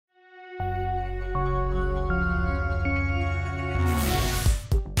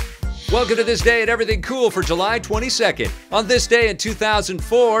Welcome to This Day and Everything Cool for July 22nd. On this day in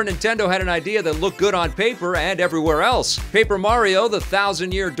 2004, Nintendo had an idea that looked good on paper and everywhere else. Paper Mario: The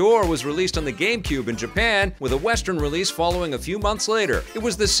Thousand-Year Door was released on the GameCube in Japan, with a Western release following a few months later. It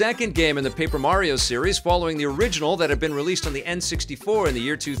was the second game in the Paper Mario series following the original that had been released on the N64 in the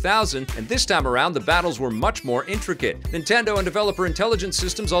year 2000, and this time around the battles were much more intricate. Nintendo and developer Intelligent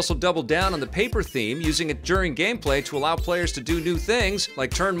Systems also doubled down on the paper theme, using it during gameplay to allow players to do new things,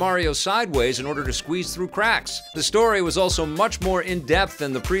 like turn Mario sideways in order to squeeze through cracks. The story was also much more in-depth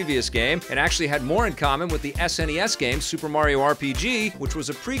than the previous game, and actually had more in common with the SNES game Super Mario RPG, which was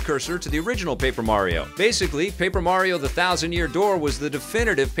a precursor to the original Paper Mario. Basically, Paper Mario: The Thousand-Year Door was the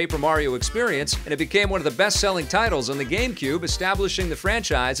definitive Paper Mario experience, and it became one of the best-selling titles on the GameCube, establishing the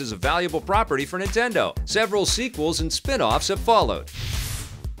franchise as a valuable property for Nintendo. Several sequels and spin-offs have followed.